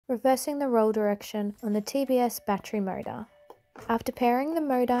Reversing the roll direction on the TBS battery motor. After pairing the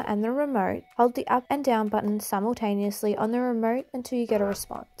motor and the remote, hold the up and down buttons simultaneously on the remote until you get a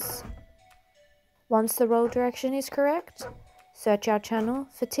response. Once the roll direction is correct, search our channel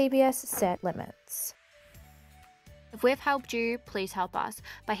for TBS Set Limits. If we've helped you, please help us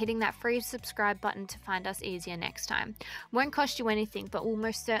by hitting that free subscribe button to find us easier next time. Won't cost you anything, but will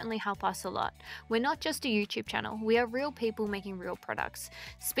most certainly help us a lot. We're not just a YouTube channel, we are real people making real products.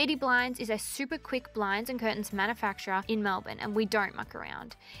 Speedy Blinds is a super quick blinds and curtains manufacturer in Melbourne, and we don't muck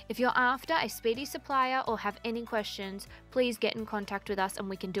around. If you're after a Speedy supplier or have any questions, please get in contact with us and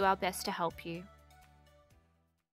we can do our best to help you.